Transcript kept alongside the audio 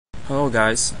Hello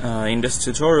guys, in this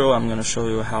tutorial I'm going to show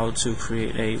you how to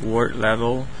create a word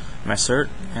level method,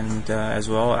 and as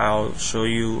well I'll show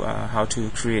you how to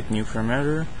create new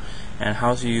parameter and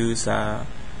how to use the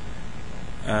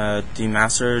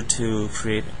method to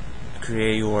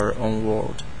create your own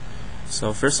word.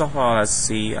 So first of all, let's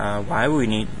see why we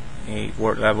need a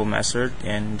word level method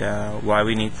and why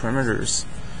we need parameters.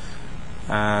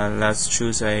 Let's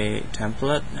choose a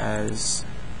template as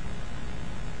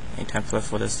a template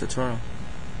for this tutorial.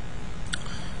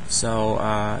 So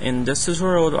in this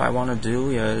tutorial, what I want to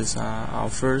do is I'll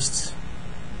first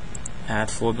add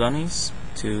 4 bunnies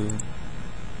to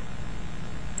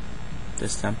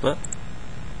this template.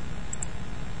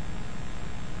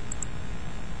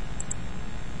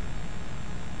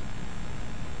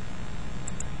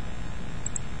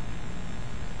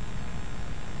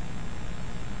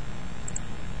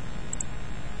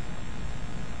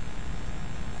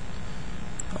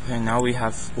 Okay, now we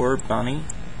have word bunny,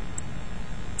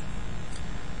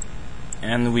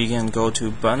 and we can go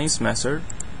to bunny's method.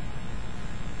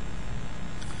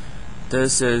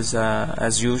 This is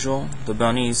as usual the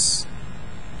bunny's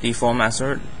default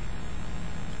method.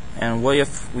 And what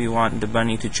if we want the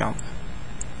bunny to jump?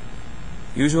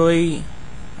 Usually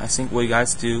I think what you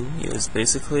guys do is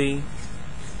basically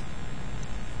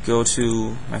go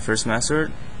to my first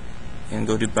method and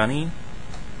go to bunny,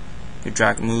 you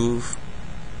drag move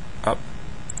up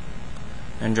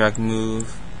and drag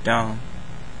move down.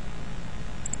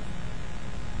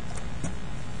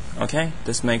 Okay,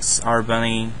 this makes our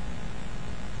bunny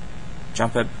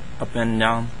jump up and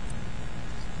down.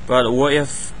 But what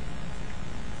if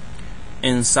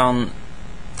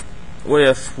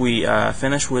we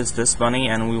finish with this bunny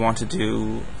and we want to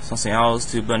do something else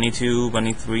to bunny 2,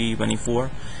 bunny 3, bunny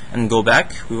 4 and go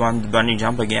back? We want the bunny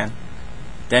jump again.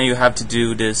 Then you have to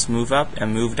do this move up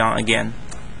and move down again.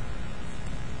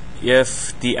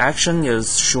 If the action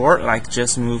is short, like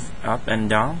just move up and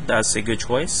down, that's a good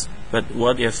choice. But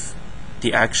what if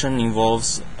the action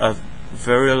involves a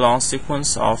very long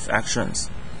sequence of actions?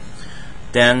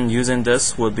 Then using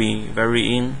this would be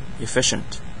very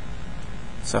inefficient.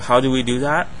 So how do we do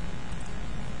that?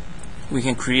 We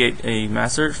can create a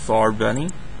method for our bunny,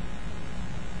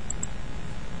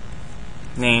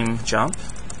 name jump,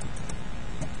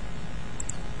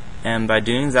 and by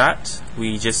doing that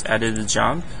we just added the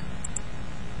jump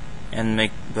and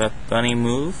make the bunny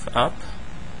move up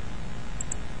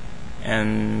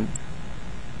and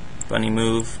bunny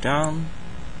move down.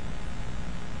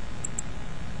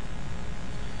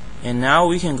 And now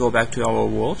we can go back to our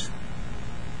world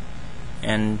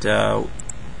and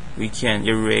we can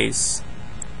erase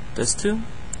this too.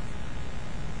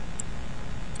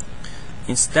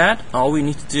 Instead, all we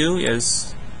need to do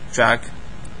is drag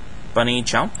bunny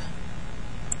jump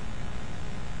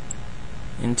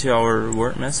into our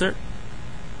word method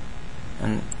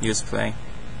and use play.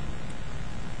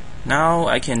 Now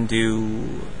I can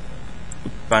do a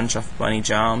bunch of bunny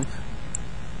jump.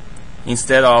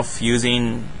 Instead of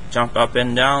using jump up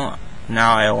and down,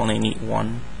 now I only need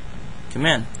one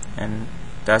command, and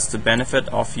that's the benefit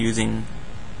of using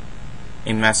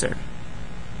a method.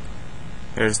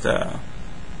 Here's the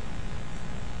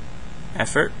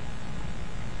effort.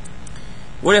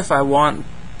 What if I want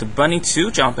the bunny to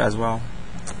jump as well?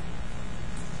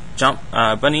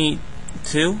 Bunny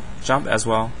 2 jump as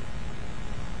well.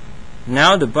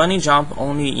 Now the bunny jump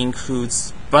only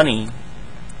includes bunny,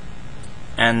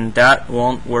 and that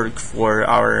won't work for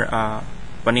our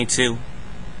bunny 2.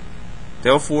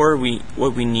 Therefore,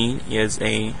 what we need is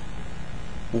a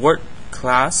word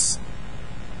class.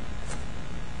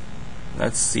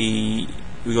 Let's see,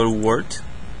 we go to word,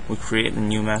 we create a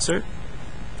new method,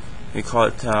 we call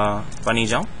it bunny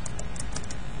jump.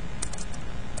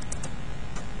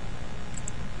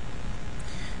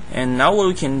 And now what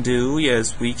we can do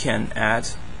is we can add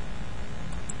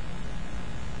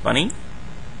bunny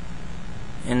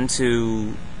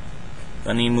into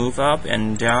bunny move up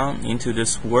and down into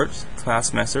this word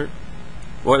class method,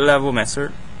 word level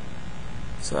method.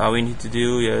 So all we need to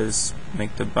do is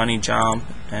make the bunny jump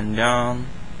and down,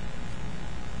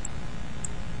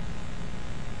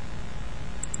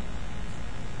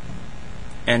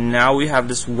 and now we have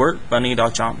this word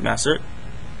bunny.jump method.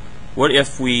 What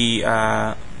if we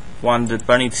want the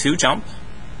bunny to jump?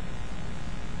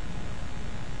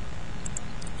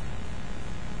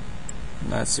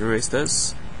 Let's erase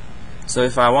this. So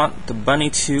if I want the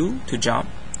bunny 2 to jump,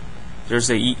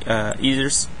 there's a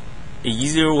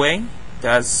easier way.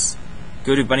 That's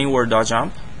go to bunny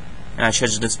word.jump and I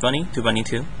change this bunny to bunny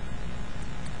 2.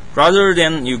 Rather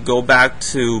than you go back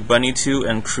to bunny 2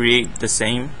 and create the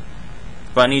same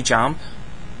bunny jump,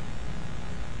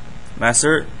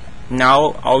 method.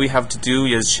 Now all we have to do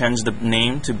is change the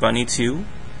name to bunny2,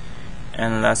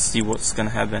 and let's see what's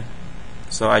gonna happen.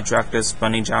 So I drag this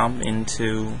bunny jump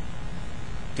into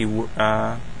the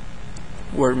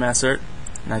word method,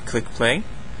 and I click play.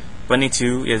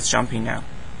 Bunny2 is jumping now.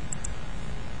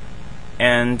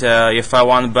 And if I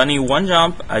want bunny1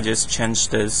 jump, I just change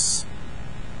this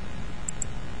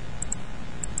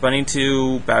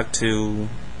bunny2 back to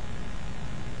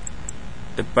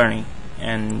the bunny,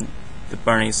 and the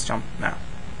bunny's jump now.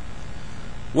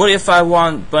 What if I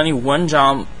want bunny1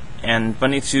 jump and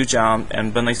bunny2 jump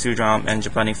and bunny3 jump and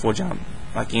bunny4 jump,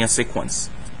 like in a sequence?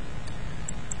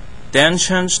 Then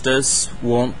change this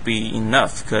won't be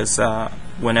enough, because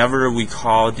whenever we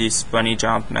call this bunny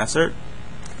jump method,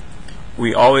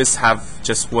 we always have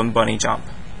just one bunny jump,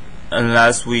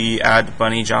 unless we add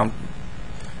bunny jump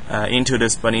into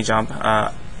this bunny jump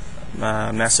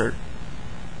method.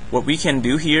 What we can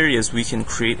do here is we can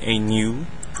create a new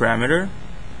parameter,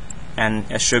 and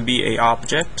it should be a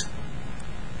object,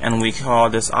 and we call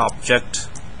this object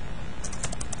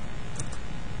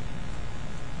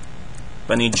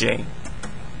bunny j,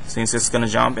 since it's gonna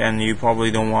jump and you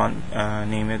probably don't want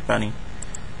name it bunny.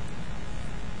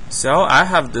 So I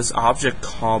have this object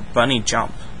called bunny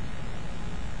jump,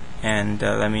 and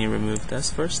let me remove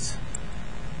this first.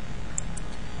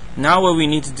 Now what we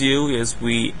need to do is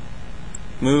we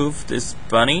move this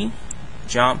bunny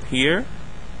jump here,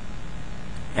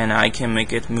 and I can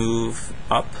make it move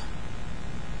up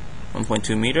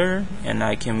 1.2 meter, and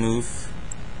I can move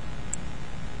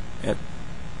it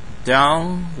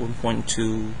down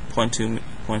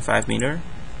 1.5 meter.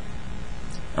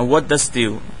 And what does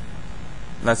do?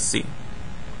 Let's see.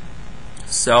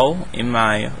 So in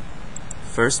my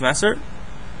first method,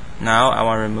 now I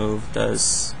want to remove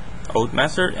this old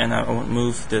method, and I want to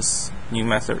move this new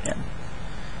method in.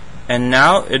 And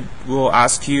now it will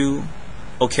ask you,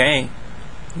 okay,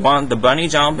 want the bunny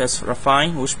jump is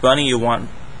fine, which bunny you want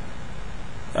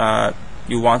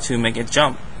to make it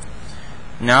jump.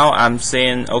 Now I'm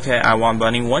saying, okay, I want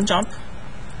bunny1 jump,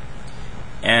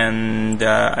 and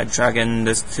I drag in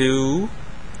this to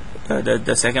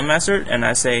the second method, and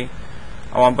I say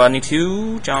I want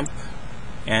bunny2 jump,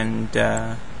 and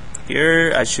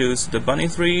here I choose the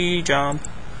bunny3 jump.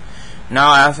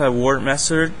 Now I have a word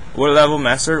level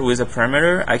method with a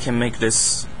parameter. I can make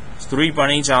this 3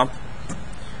 bunny jump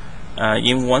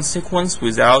in one sequence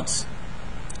without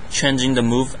changing the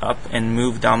move up and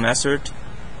move down method.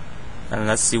 And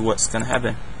let's see what's gonna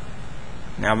happen.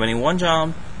 Now bunny1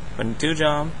 jump, bunny2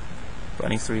 jump,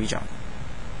 bunny3 jump.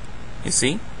 You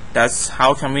see? That's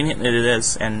how convenient it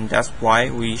is, and that's why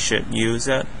we should use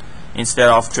it instead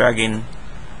of dragging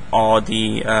all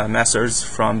the methods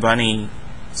from bunny's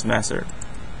method.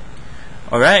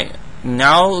 Alright,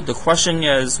 now the question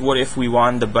is, what if we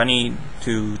want the bunny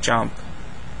to jump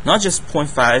not just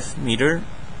 0.5 meter,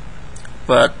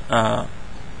 but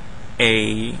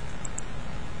a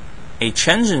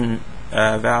change in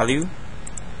value?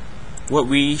 What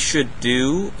we should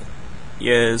do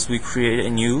is we create a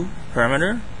new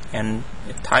parameter, and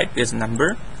the type is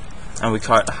number, and we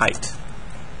call it height.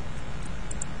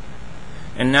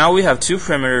 And now we have 2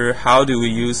 parameters. How do we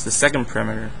use the second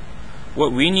parameter?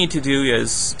 What we need to do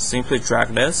is simply drag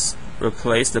this,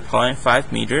 replace the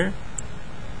 0.5 meter,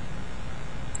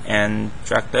 and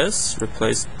drag this,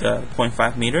 replace the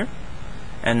 0.5 meter.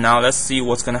 And now let's see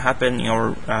what's gonna happen in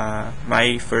our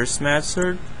my first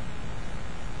method.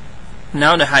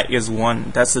 Now the height is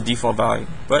 1, that's the default value,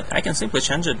 but I can simply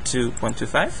change it to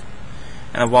 0.25,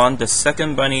 and I want the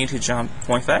second bunny to jump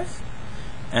 0.5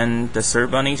 and the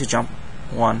third bunny to jump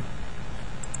 1.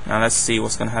 Now let's see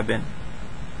what's gonna happen.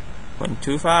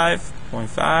 0.25,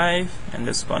 0.5, and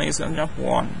this bunny is gonna jump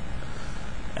 1.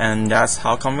 And that's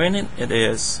how convenient it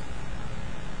is.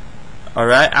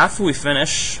 Alright, after we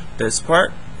finish this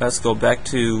part, let's go back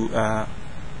to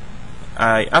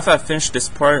after I finish this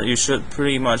part, you should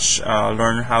pretty much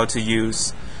learn how to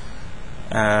use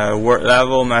word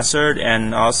level method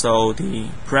and also the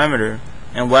parameter.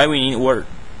 And why we need word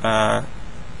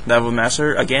level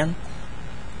method again?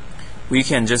 We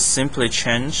can just simply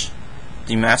change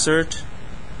the method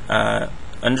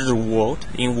under the word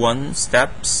in one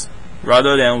steps,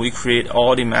 rather than we create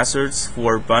all the methods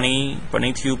for bunny,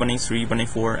 bunny2, bunny3,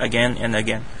 bunny4 again and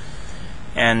again.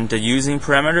 And using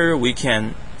parameter, we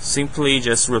can simply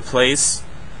just replace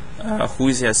who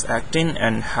is acting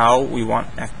and how we want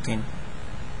acting.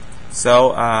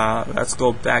 So let's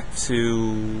go back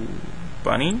to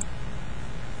bunny.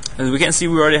 As we can see,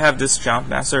 we already have this jump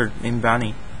method in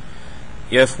bunny.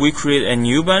 If we create a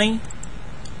new bunny,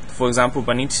 for example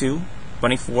bunny2,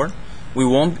 bunny4, we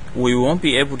won't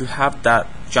be able to have that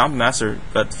jump method,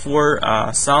 but for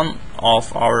some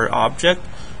of our object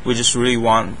we just really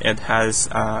want it has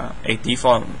a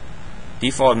default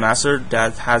method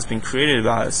that has been created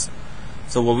by us.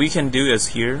 So what we can do is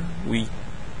here we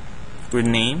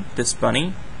rename this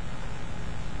bunny.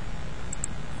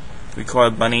 We call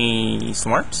it bunny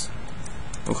smart.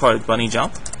 We call it bunny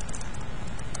jump,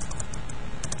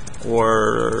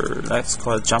 or let's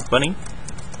call it jump bunny.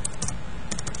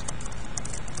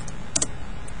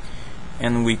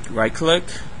 And we right click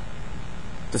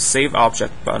the save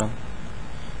object button.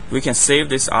 We can save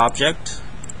this object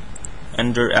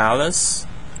under Alice,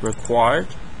 required,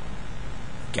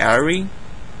 gallery,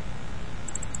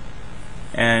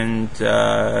 and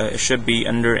it should be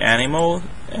under animals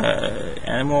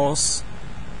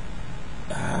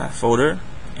folder,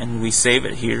 and we save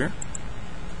it here.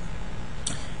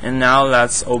 And now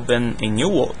let's open a new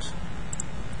world.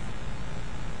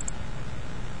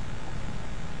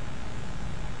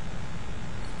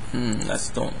 Let's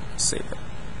don't save it.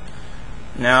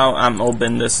 Now I'm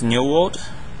open this new world,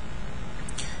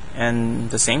 and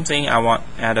the same thing, I want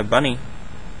add a bunny.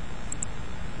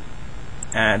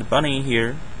 Add bunny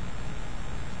here,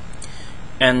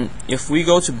 and if we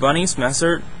go to bunny's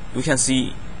method, we can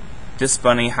see this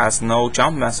bunny has no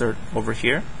jump method over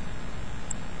here,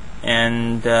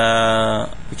 and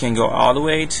we can go all the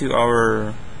way to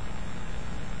our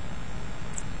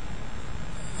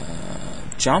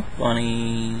jump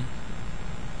bunny.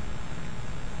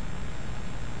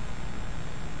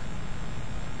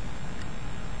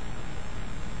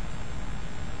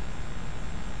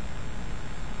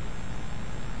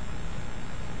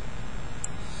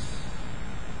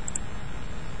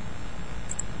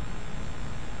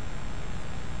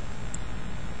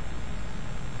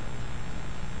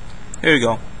 Here we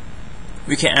go.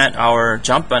 We can add our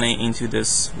jump bunny into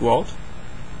this world,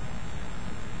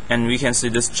 and we can see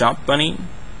this jump bunny.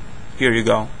 Here you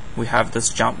go. We have this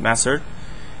jump method,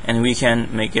 and we can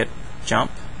make it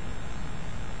jump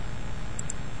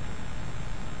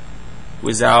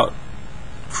without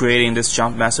creating this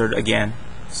jump method again.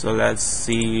 So let's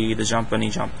see the jump bunny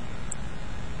jump.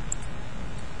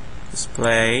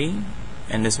 Display,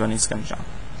 and this bunny is gonna jump.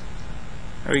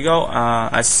 There we go.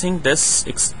 I think this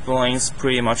explains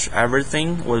pretty much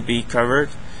everything will be covered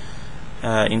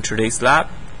in today's lab.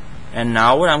 And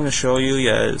now what I'm going to show you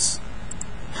is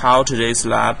how today's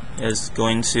lab is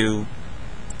going to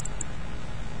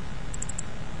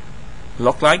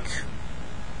look like.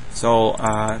 So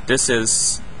this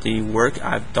is the work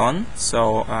I've done.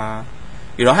 So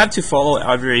you don't have to follow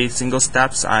every single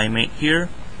steps I make here,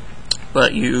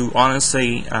 but you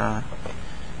honestly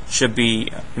should be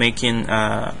making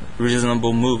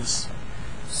reasonable moves.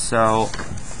 So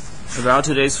about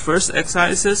today's first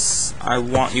exercises, I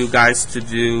want you guys to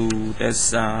do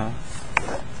this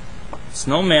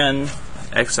snowman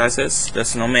exercises. The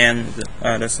snowman,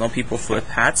 the snow people flip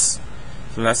hats.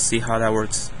 So let's see how that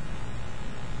works.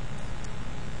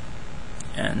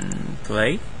 And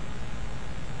play.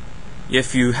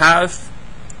 If you have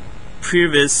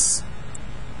previous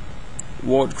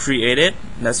world created,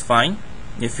 that's fine.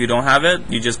 If you don't have it,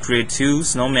 you just create two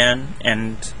snowmen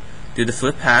and do the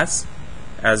flip hats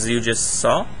as you just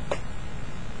saw.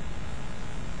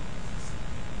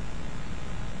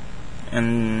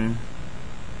 And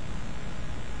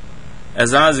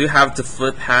as long as you have the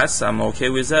flip hats, I'm okay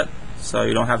with it. So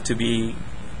you don't have to be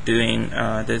doing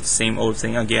the same old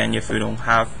thing again if you don't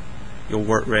have your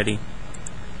work ready.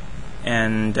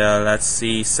 And let's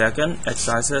see second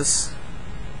exercises.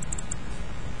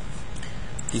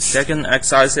 The second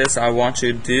exercises I want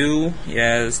to do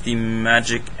is the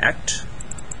magic act.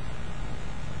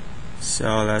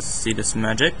 So let's see this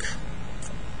magic.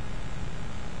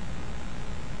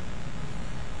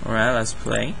 Alright, let's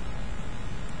play.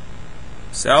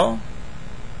 So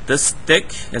this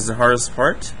stick is the hardest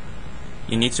part.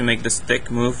 You need to make the stick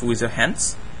move with your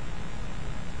hands,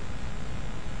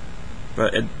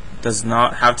 but it does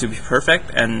not have to be perfect.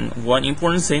 And one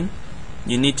important thing,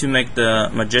 you need to make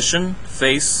the magician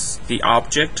face the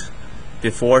object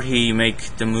before he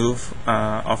make the move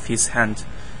of his hand,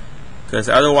 because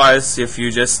otherwise if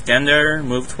you just stand there,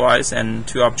 move twice and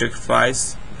two object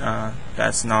flies,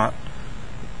 that's not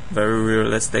very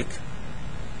realistic.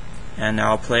 And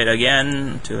I'll play it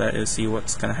again to let you see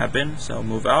what's gonna happen. So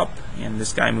move up, and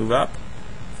this guy move up.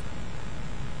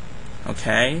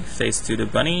 Okay, face to the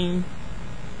bunny,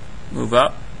 move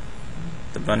up,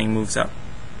 the bunny moves up.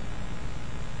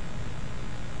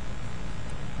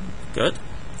 Good.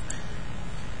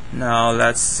 Now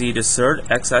let's see the third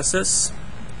exercise,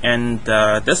 and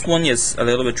this one is a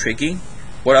little bit tricky.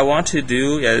 What I want to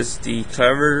do is the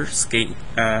clever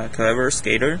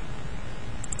skater.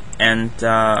 and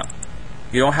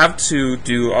you don't have to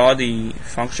do all the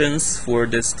functions for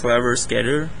this clever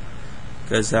skater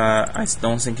because I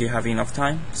don't think you have enough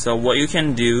time. So what you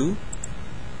can do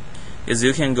is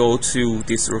you can go to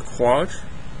this record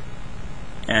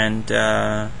and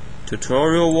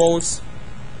tutorial worlds,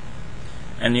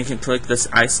 and you can click this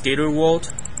ice skater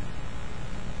world,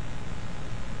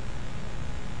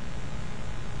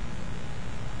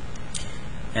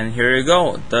 and here you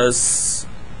go. Does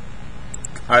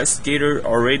ice skater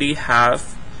already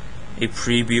have a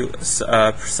preview,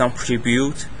 some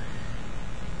previewed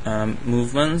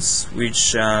movements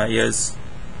which is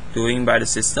doing by the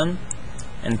system,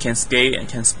 and can skate and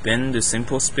can spin the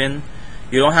simple spin.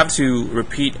 You don't have to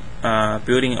repeat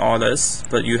building all this,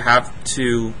 but you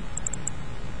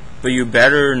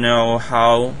better know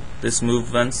how this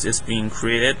movement is being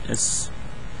created. It's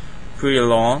pretty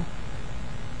long,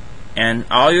 and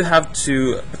all you have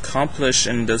to accomplish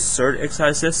in the third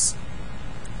exercises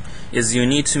is you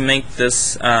need to make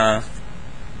this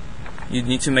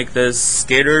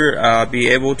skater be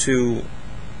able to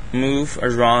move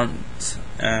around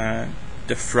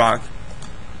the frog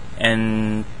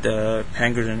and the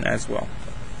penguin as well.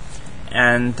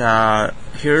 And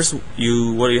here's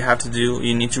what you have to do.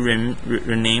 You need to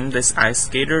rename this ice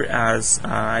skater as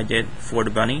I did for the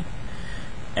bunny,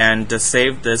 and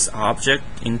save this object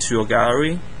into a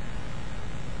gallery.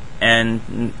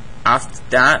 And after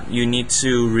that, you need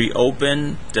to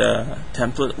reopen the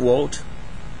template world,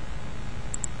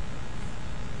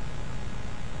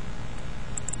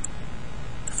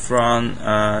 from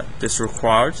this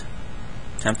required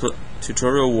template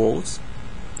tutorial worlds,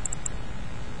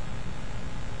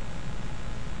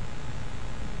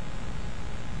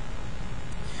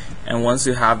 and once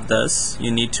you have this,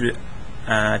 you need to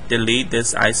delete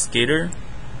this ice skater.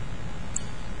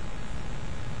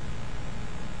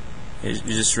 You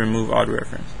just remove all the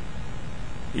reference.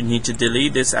 You need to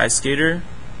delete this ice skater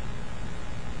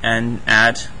and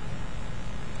add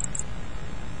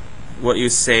what you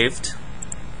saved,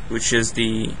 which is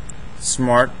the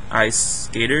smart ice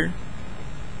skater.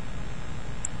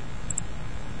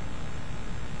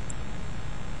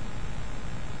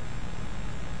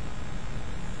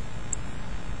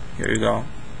 Here you go.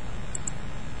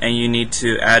 And you need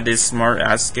to add this smart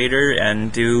ice skater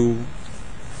and do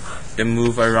the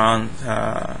move around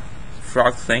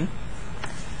frog thing.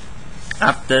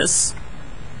 After this,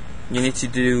 you need to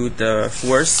do the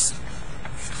fourth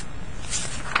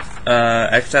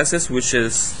exercises, which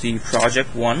is the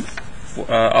project 1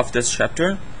 of this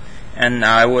chapter, and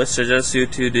I would suggest you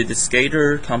to do the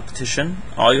skater competition.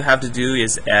 All you have to do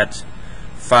is add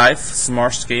 5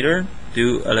 smart skater,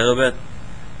 do a little bit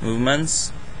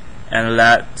movements, and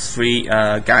let 3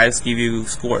 guys give you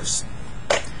scores.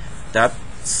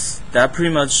 That pretty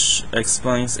much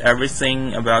explains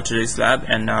everything about today's lab,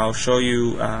 and I'll show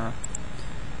you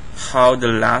how the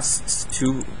last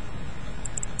two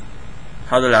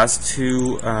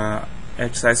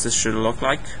exercises should look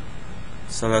like.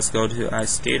 So let's go to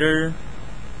ice skater,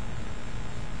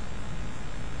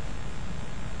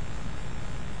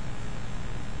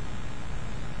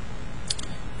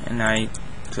 and I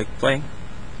click play.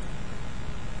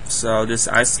 So this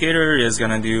ice skater is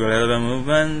gonna do a little bit of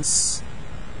movements,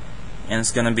 and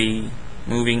it's gonna be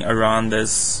moving around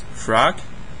this frog,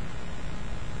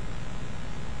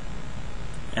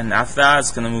 and after that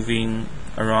it's gonna moving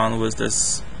around with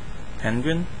this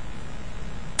penguin.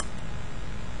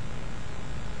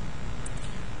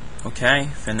 Okay,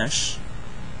 finish.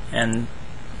 And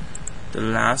the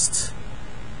last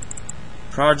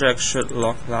project should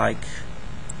look like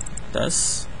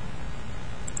this.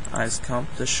 Ice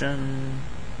competition.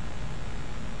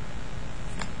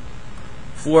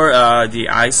 For the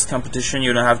ice competition,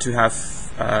 you don't have to have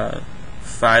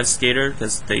 5 skaters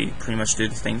because they pretty much do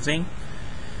the same thing.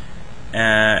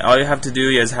 All you have to do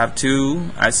is have 2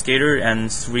 ice skaters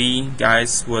and 3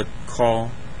 guys would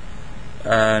call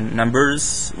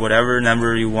numbers, whatever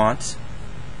number you want,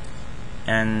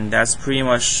 and that's pretty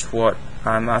much what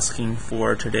I'm asking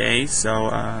for today.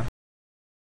 So